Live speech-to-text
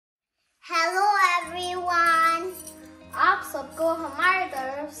Hello everyone, आप सबको हमारी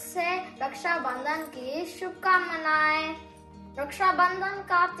तरफ से रक्षाबंधन की शुभकामनाएं। रक्षाबंधन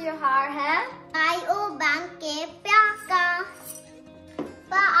का त्योहार है भाइयों बहन के प्यार का।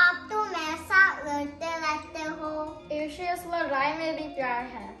 पर आप तो मेरे साथ लड़ते रहते हो। आयुषी इस लड़ाई में भी प्यार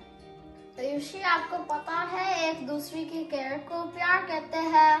है। आयुषी, आपको पता है एक दूसरे की केयर को प्यार कहते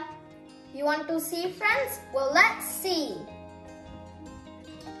हैं। You want to see friends? Well, let's see.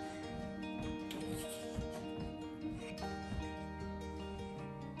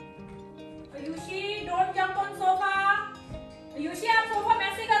 Ayushi, don't jump on sofa. Ayushi, आप सोफा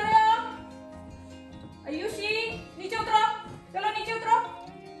मैसे कर रहे हो? आयुषी, नीचे उतरो। चलो नीचे उतरो।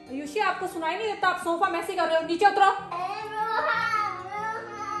 आयुषी, आपको सुनाई नहीं देता? आप सोफा मैसे कर रहे हो? नीचे उतरो।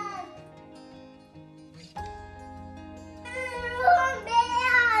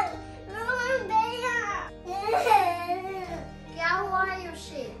 क्या हुआ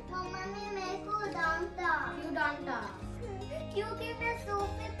आयुषी? मम्मा ने मेरे को डांटा। क्यों डांटा? क्योंकि मैं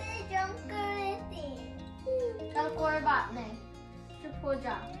सोफे पे जंप कर रही थी। चल कोई बात नहीं, चुप हो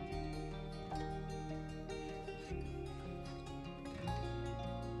जा।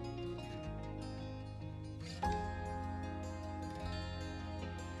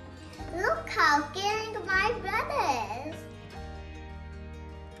 Look how caring my brother is.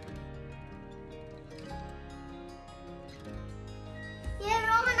 ये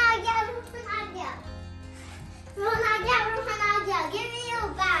रोहन आ गया, रोहन आ गया, रोहन आ गया, रोहन आ गया। Give me your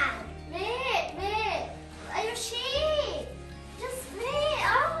bag. Wait. Ayushi, just wait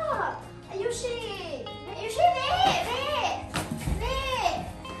up. Ayushi, wait.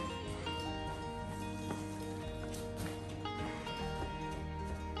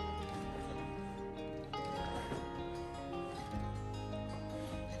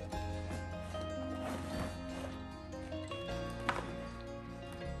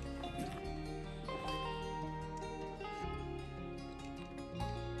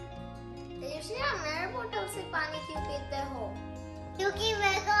 Ayushi, आप मेरे बोतल से पानी क्यों पीते हो? क्योंकि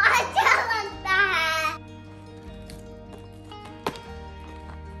मेरे को अच्छा लगता है।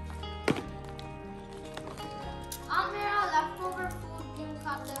 आप मेरा leftover food क्यों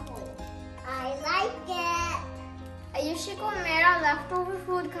खाते हो? I like it. आयुषी को मेरा leftover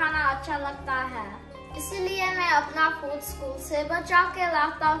food खाना अच्छा लगता है, इसीलिए मैं अपना फूड स्कूल से बचा के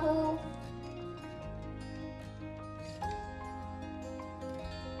लाता हूँ।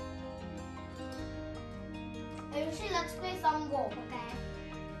 Ayushi, let's play some golf, okay?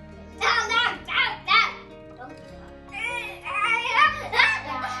 No. Don't do that.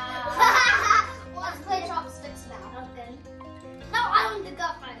 Let's play chopsticks now. Okay. No, I want to go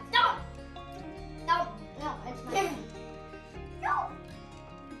first. No, it's my turn. No.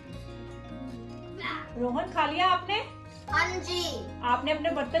 Rohan, खा लिया आपने? हाँ जी। आपने अपने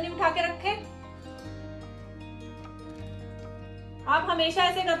बर्तन नहीं उठा के रखे? आप हमेशा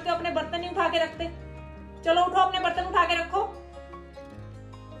ऐसे करते हो, अपने बर्तन नहीं उठा के रखते। चलो उठो, अपने बर्तन उठा के रखो।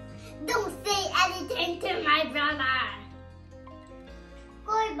 Don't say anything to my brother.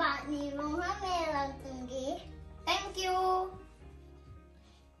 कोई बात नहीं रोहन, मैं रख दूंगी। Thank you.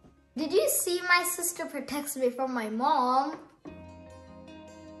 Did you see my sister protects me from my mom?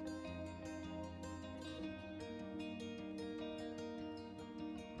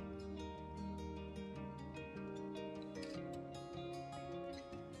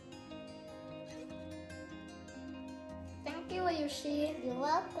 Thank you, Ayushi. You're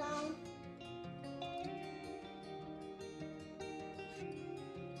welcome.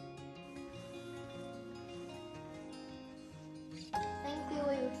 Thank you,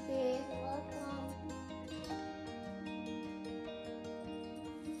 Ayushi. You're welcome.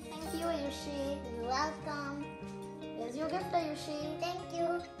 Thank you, Ayushi. You're welcome. Here's your gift, Ayushi. Thank you.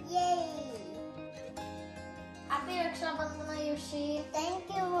 Yay. Happy Raksha Bandhan, Ayushi. Thank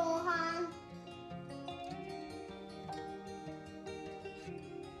you, Rohan.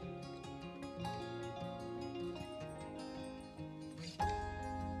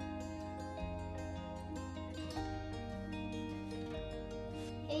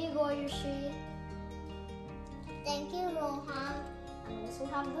 Here you go, Ayushi. Thank you, Rohan. And also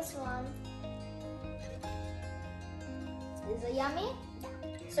have this one. Is it yummy?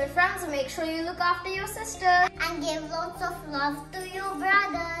 So friends, make sure you look after your sister. And give lots of love to your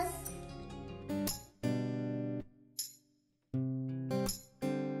brothers.